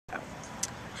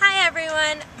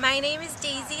everyone, my name is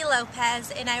Daisy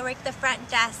Lopez and I work the front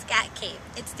desk at CAVE.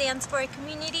 It stands for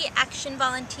Community Action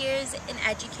Volunteers in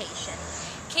Education.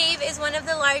 CAVE is one of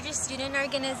the largest student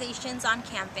organizations on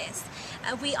campus.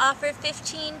 We offer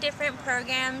 15 different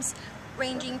programs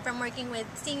ranging from working with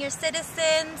senior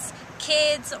citizens,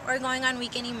 kids, or going on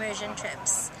weekend immersion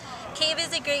trips. CAVE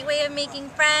is a great way of making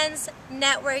friends,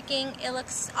 networking, it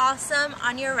looks awesome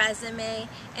on your resume,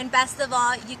 and best of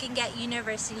all, you can get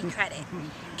university credit.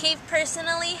 CAVE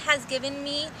personally has given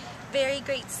me very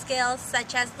great skills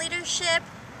such as leadership,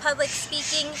 public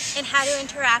speaking, and how to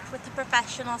interact with the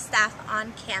professional staff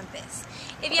on campus.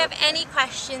 If you have any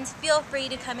questions, feel free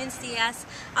to come and see us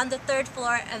on the 3rd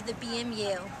floor of the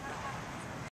BMU.